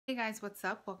Hey guys, what's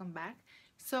up? Welcome back.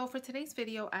 So for today's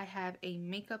video, I have a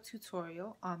makeup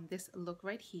tutorial on this look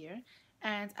right here,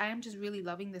 and I am just really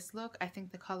loving this look. I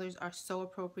think the colors are so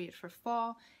appropriate for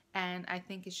fall, and I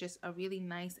think it's just a really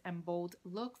nice and bold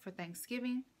look for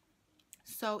Thanksgiving.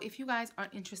 So if you guys are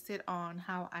interested on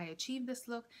how I achieve this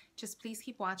look, just please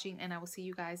keep watching, and I will see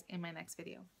you guys in my next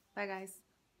video. Bye guys.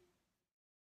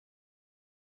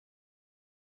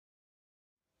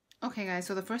 Okay guys,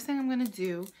 so the first thing I'm going to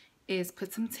do is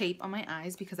put some tape on my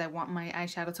eyes because I want my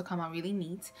eyeshadow to come out really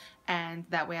neat, and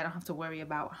that way I don't have to worry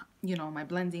about, you know, my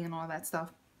blending and all that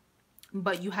stuff.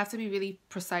 But you have to be really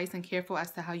precise and careful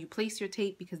as to how you place your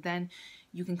tape, because then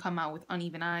you can come out with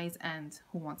uneven eyes, and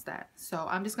who wants that? So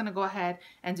I'm just going to go ahead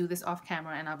and do this off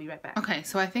camera, and I'll be right back. Okay,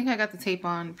 so I think I got the tape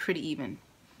on pretty even.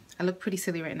 I look pretty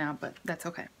silly right now, but that's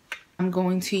okay. I'm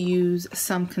going to use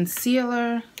some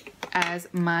concealer as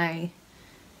my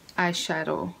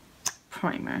eyeshadow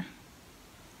primer,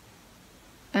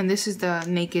 and this is the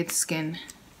Naked Skin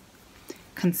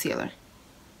concealer.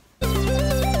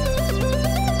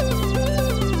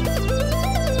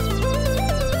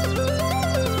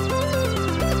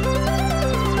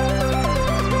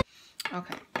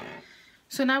 Okay,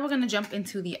 so now we're going to jump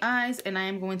into the eyes, and I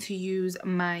am going to use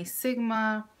my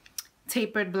Sigma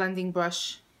tapered blending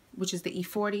brush, which is the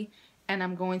E40, and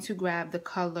I'm going to grab the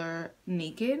color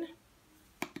Naked.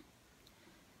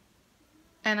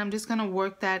 And I'm just going to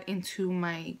work that into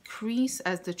my crease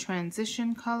as the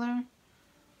transition color.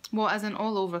 Well, as an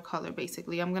all over color,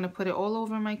 basically. I'm going to put it all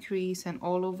over my crease and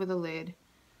all over the lid.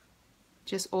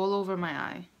 Just all over my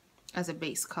eye as a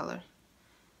base color.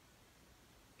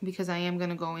 Because I am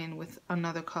going to go in with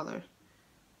another color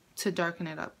to darken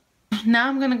it up. Now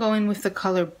I'm going to go in with the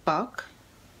color Buck.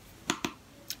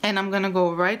 And I'm going to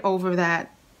go right over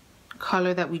that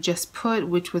color that we just put,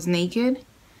 which was Naked.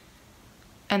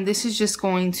 And this is just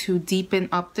going to deepen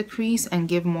up the crease and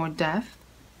give more depth.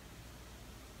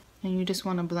 And you just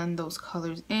want to blend those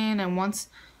colors in. And once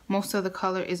most of the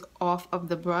color is off of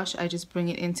the brush, I just bring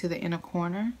it into the inner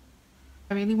corner.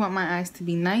 I really want my eyes to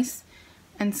be nice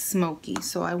and smoky.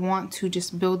 So I want to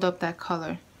just build up that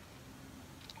color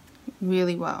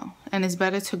really well. And it's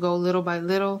better to go little by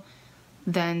little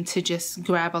than to just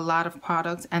grab a lot of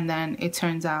product and then it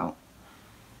turns out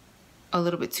a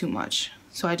little bit too much.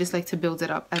 So I just like to build it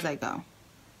up as I go.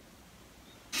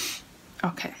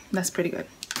 Okay, that's pretty good.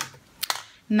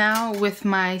 Now with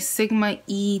my Sigma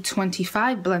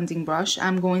E25 blending brush,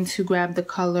 I'm going to grab the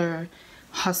color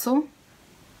Hustle.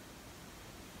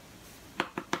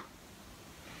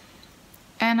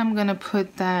 And I'm going to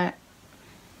put that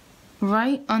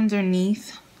right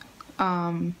underneath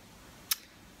the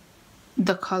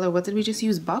color, what did we just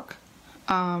use? Buck?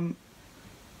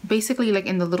 Basically like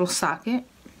in the little socket.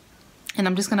 And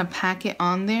I'm just going to pack it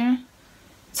on there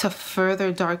to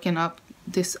further darken up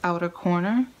this outer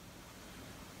corner.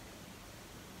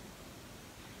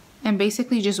 And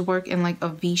basically just work in like a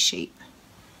V shape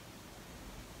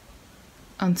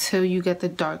until you get the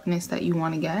darkness that you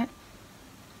want to get.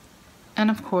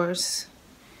 And of course,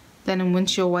 then in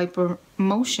windshield wiper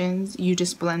motions, you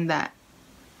just blend that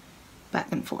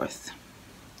back and forth.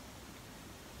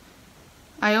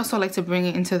 I also like to bring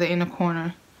it into the inner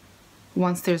corner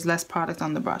once there's less product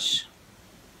on the brush.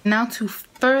 Now to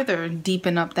further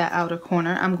deepen up that outer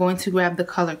corner, I'm going to grab the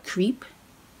color Creep.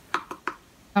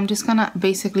 I'm just gonna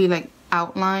basically like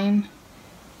outline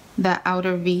that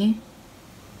outer V.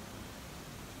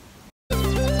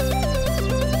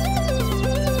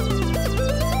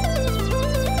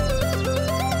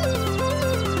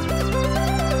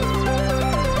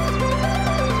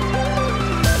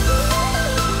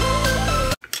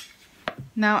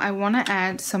 Now I want to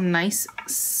add some nice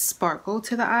sparkle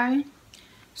to the eye.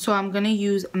 So I'm going to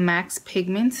use Max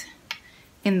Pigment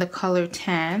in the color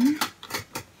Tan.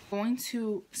 I'm going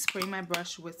to spray my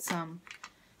brush with some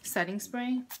setting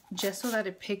spray just so that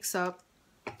it picks up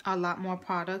a lot more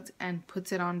product and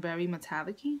puts it on very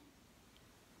metallic-y.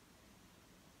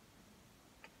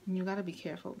 And you got to be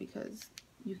careful because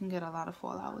you can get a lot of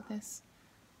fallout with this.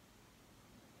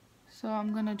 So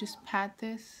I'm going to just pat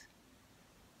this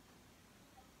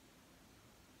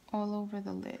all over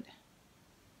the lid.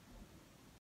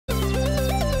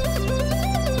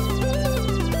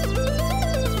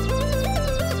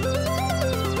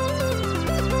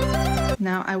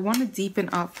 Now I want to deepen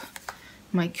up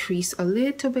my crease a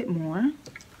little bit more.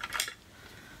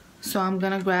 So I'm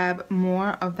going to grab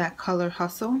more of that color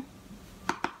Hustle.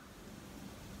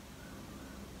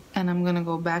 And I'm going to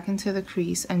go back into the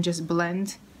crease and just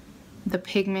blend the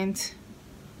pigment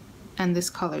and this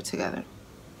color together.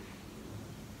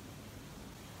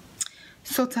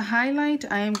 So to highlight,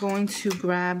 I am going to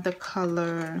grab the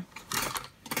color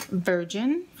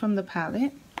Virgin from the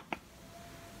palette.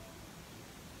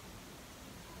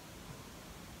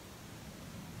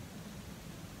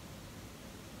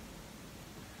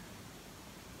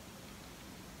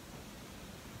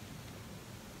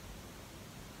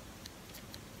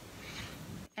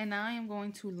 And now I am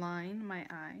going to line my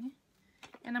eye.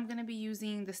 And I'm going to be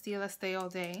using the Stila Stay All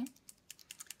Day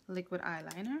liquid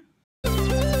eyeliner.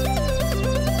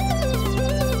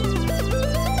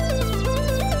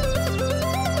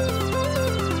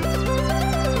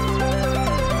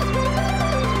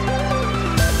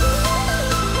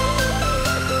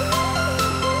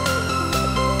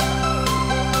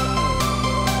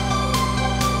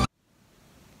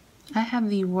 I have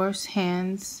the worst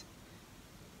hands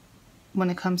when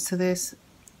it comes to this.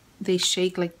 They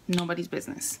shake like nobody's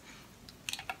business.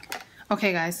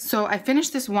 Okay guys, so I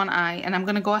finished this one eye and I'm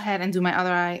gonna go ahead and do my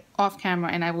other eye off camera,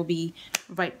 and I will be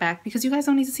right back because you guys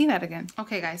don't need to see that again.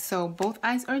 Okay guys, so both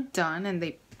eyes are done and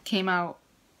they came out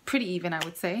pretty even, I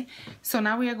would say. So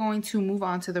now we are going to move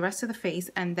on to the rest of the face,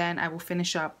 and then I will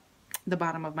finish up the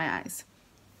bottom of my eyes.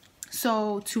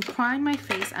 So to prime my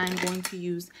face, I'm going to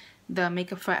use the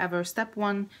Makeup Forever Step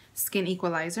 1 Skin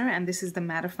Equalizer, and this is the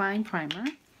Mattyfying Primer.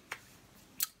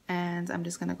 And I'm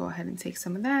just going to go ahead and take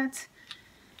some of that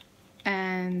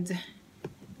and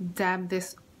dab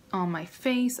this on my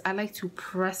face. I like to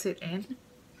press it in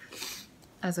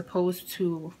as opposed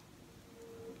to,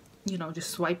 you know, just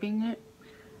swiping it.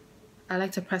 I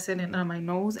like to press it in on my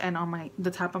nose and on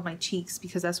the top of my cheeks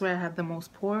because that's where I have the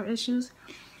most pore issues.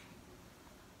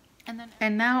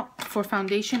 And now for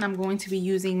foundation, I'm going to be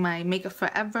using my Makeup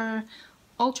Forever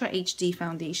Ultra HD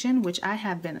Foundation, which I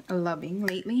have been loving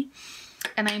lately.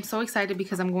 And I am so excited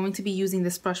because I'm going to be using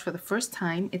this brush for the first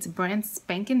time. It's brand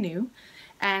spanking new,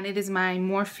 and it is my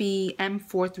Morphe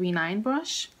M439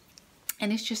 brush.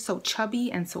 And it's just so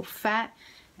chubby and so fat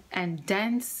and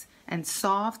dense and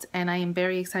soft, and I am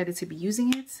very excited to be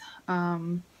using it.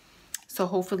 So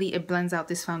hopefully it blends out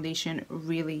this foundation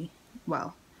really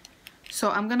well. So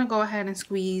I'm gonna go ahead and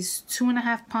squeeze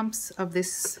 2.5 pumps of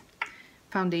this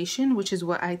foundation, which is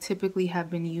what I typically have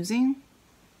been using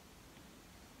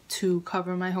to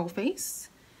cover my whole face.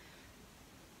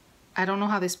 I don't know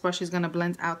how this brush is gonna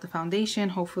blend out the foundation.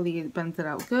 Hopefully it blends it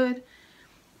out good.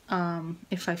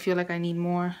 If I feel like I need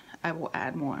more, I will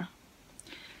add more.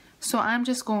 So I'm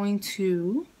just going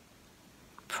to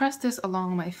press this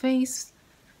along my face.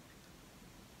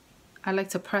 I like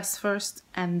to press first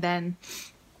and then,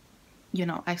 you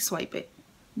know, I swipe it,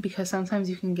 because sometimes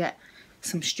you can get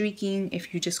some streaking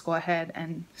if you just go ahead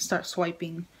and start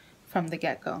swiping from the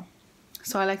get-go.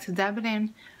 So I like to dab it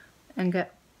in and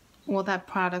get all that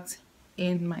product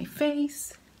in my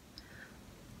face,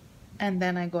 and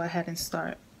then I go ahead and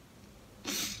start.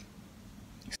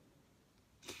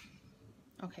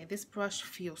 Okay, this brush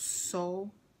feels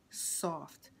so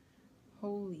soft.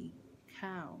 Holy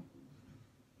cow.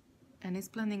 And it's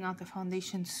blending out the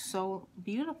foundation so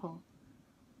beautiful.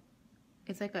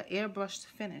 It's like an airbrushed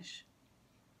finish.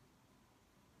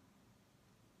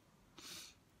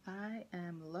 I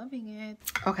am loving it.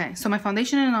 Okay, so my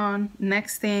foundation is on.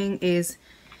 Next thing is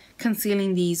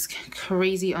concealing these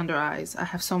crazy under eyes. I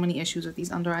have so many issues with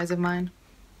these under eyes of mine.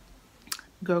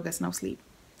 Girl gets no sleep.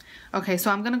 Okay,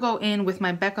 so I'm gonna go in with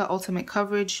my Becca Ultimate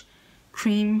Coverage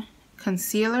Cream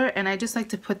Concealer, and I just like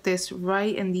to put this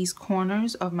right in these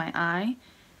corners of my eye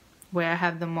where I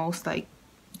have the most like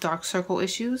dark circle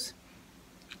issues.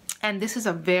 And this is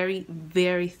a very,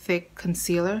 very thick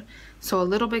concealer, so a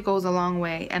little bit goes a long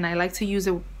way. And I like to use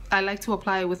it, I like to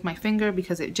apply it with my finger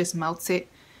because it just melts it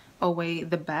away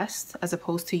the best, as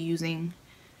opposed to using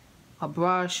a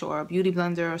brush or a beauty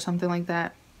blender or something like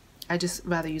that. I just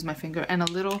rather use my finger, and a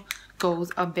little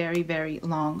goes a very, very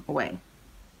long way.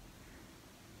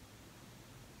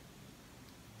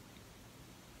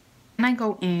 And I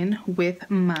go in with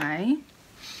my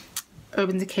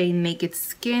Urban Decay Naked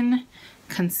Skin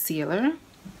Concealer,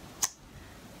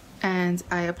 and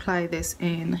I apply this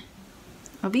in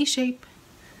a V shape.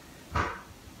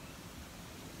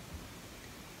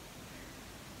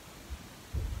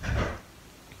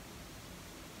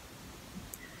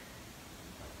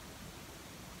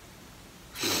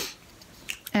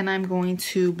 And I'm going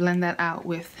to blend that out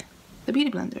with the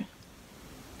Beauty Blender.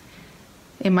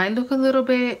 It might look a little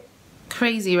bit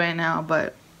crazy right now,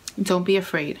 but don't be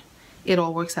afraid. It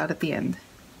all works out at the end.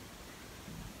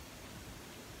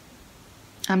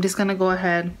 I'm just gonna go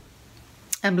ahead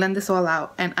and blend this all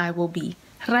out, and I will be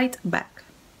right back.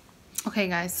 Okay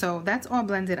guys, so that's all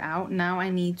blended out. Now I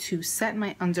need to set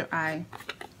my under eye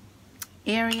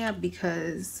area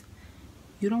because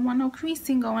You don't want no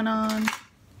creasing going on.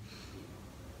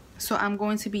 So I'm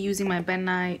going to be using my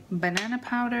NYE Banana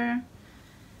powder.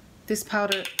 This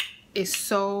powder is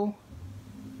so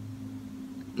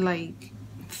like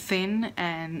thin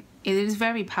and it is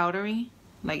very powdery.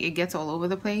 Like it gets all over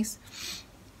the place.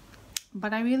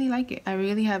 But I really like it. I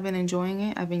really have been enjoying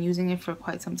it. I've been using it for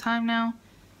quite some time now.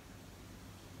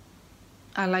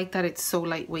 I like that it's so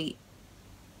lightweight.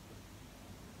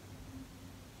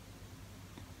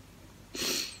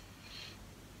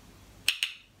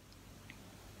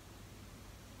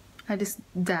 I just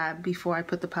dab before I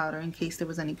put the powder in case there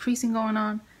was any creasing going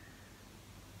on.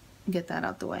 Get that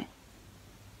out the way.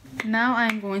 Now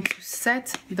I'm going to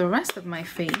set the rest of my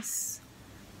face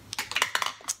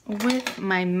with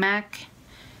my MAC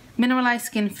Mineralize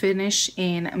Skinfinish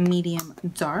in medium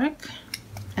dark.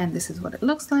 And this is what it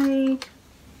looks like.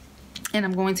 And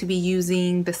I'm going to be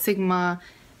using the Sigma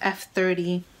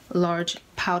F30 large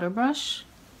powder brush.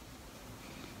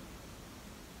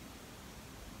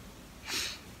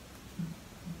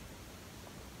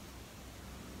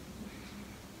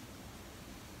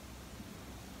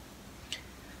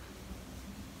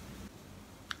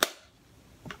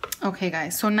 Okay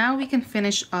guys, so now we can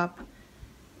finish up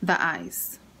the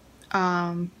eyes.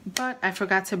 But I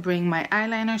forgot to bring my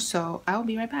eyeliner, so I'll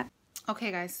be right back.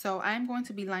 Okay guys, so I'm going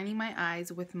to be lining my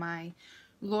eyes with my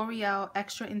L'Oreal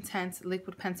Extra Intense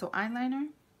Liquid Pencil Eyeliner.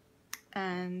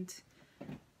 And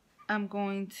I'm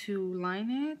going to line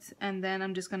it, and then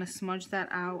I'm just going to smudge that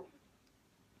out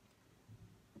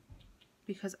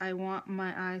because I want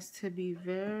my eyes to be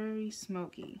very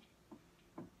smoky.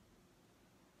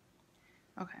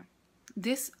 Okay,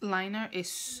 this liner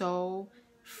is so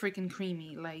freaking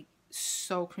creamy, like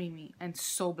so creamy and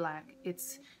so black.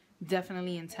 It's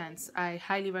definitely intense. I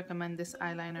highly recommend this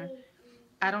eyeliner.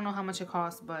 I don't know how much it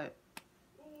costs, but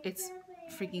it's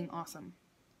freaking awesome.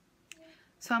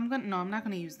 So I'm not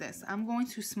gonna use this. I'm going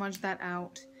to smudge that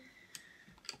out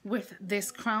with this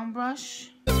crown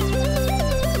brush.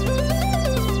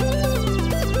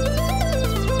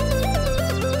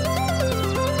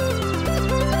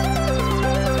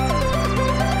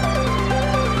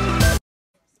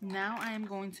 Now I am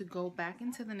going to go back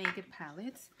into the Naked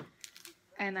palette,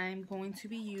 and I'm going to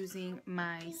be using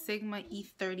my Sigma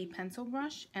E30 pencil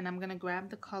brush, and I'm going to grab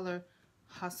the color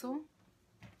Hustle,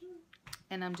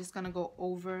 and I'm just going to go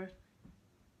over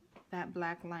that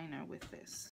black liner with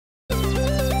this.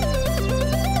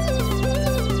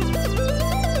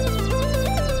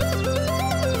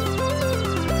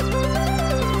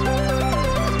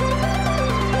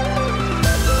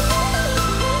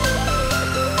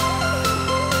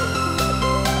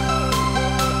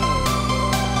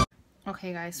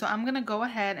 Okay guys, so I'm gonna go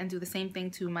ahead and do the same thing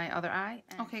to my other eye.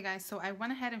 Okay guys, so I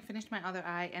went ahead and finished my other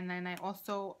eye, and then I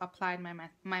also applied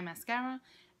my mascara.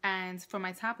 And for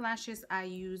my top lashes, I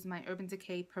use my Urban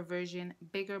Decay Perversion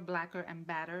Bigger, Blacker, and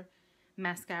Badder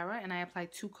mascara, and I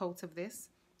applied 2 coats of this.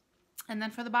 And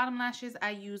then for the bottom lashes, I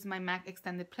use my MAC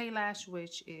Extended Play Lash,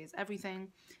 which is everything.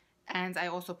 And I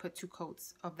also put 2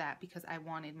 coats of that because I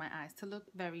wanted my eyes to look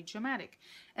very dramatic.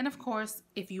 And of course,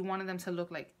 if you wanted them to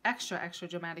look like extra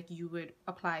dramatic, you would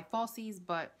apply falsies,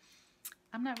 but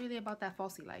I'm not really about that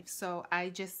falsie life. So I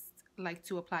just like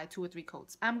to apply 2 or 3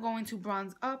 coats. I'm going to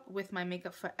bronze up with my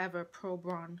Makeup Forever Pro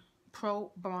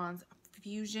Bronze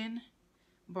Fusion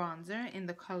bronzer in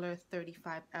the color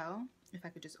 35L. If I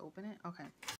could just open it. Okay.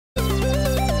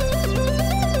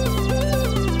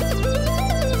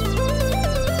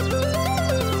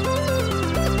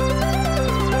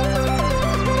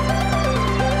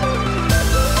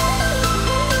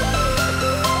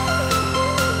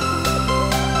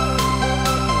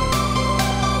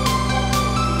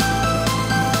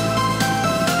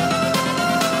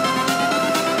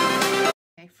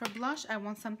 For blush, I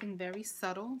want something very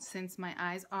subtle since my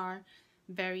eyes are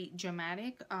very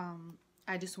dramatic.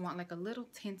 I just want like a little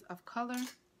tint of color.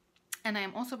 And I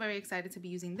am also very excited to be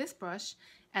using this brush.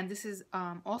 And this is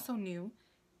also new.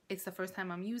 It's the first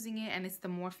time I'm using it, and it's the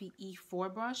Morphe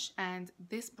E4 brush. And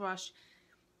this brush,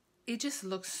 it just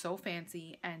looks so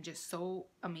fancy and just so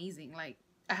amazing. Like,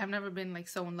 I have never been like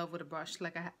so in love with a brush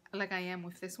like I am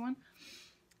with this one.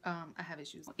 I have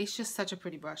issues. It's just such a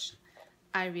pretty brush.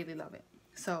 I really love it.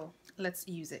 So let's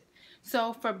use it.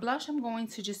 So for blush, I'm going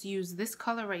to just use this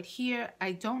color right here.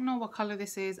 I don't know what color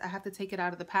this is. I have to take it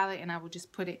out of the palette, and I will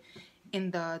just put it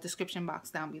in the description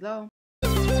box down below.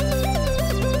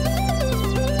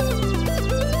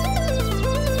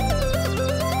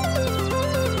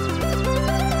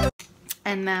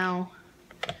 And now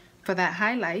for that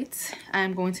highlight,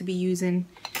 I'm going to be using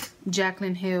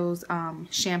Jaclyn Hill's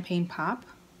Champagne Pop.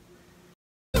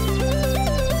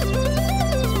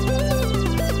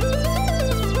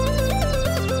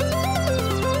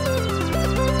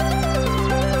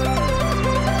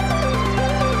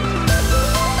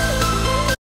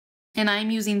 And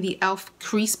I'm using the e.l.f.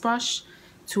 crease brush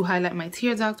to highlight my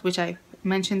tear duct, which I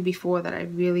mentioned before that I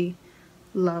really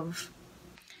love.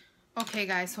 Okay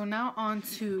guys, so now on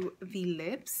to the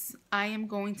lips. I am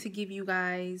going to give you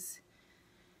guys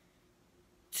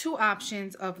two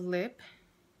options of lip.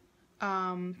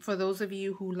 For those of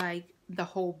you who like the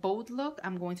whole bold look,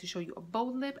 I'm going to show you a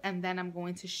bold lip, and then I'm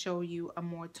going to show you a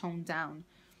more toned down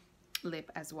lip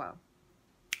as well.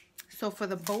 So for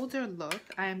the bolder look,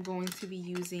 I am going to be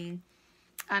using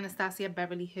Anastasia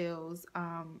Beverly Hills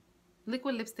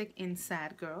liquid lipstick in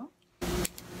Sad Girl.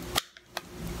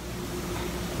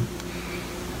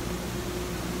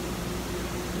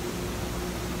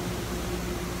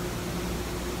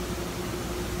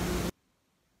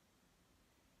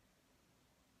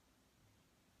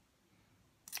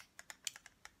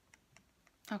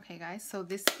 Okay guys, so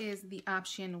this is the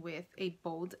option with a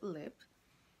bold lip.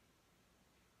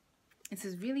 This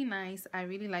is really nice. I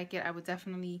really like it. I would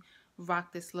definitely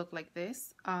rock this look like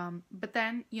this. But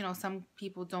then, you know, some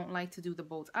people don't like to do the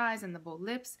bold eyes and the bold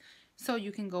lips, so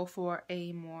you can go for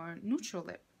a more neutral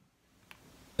lip.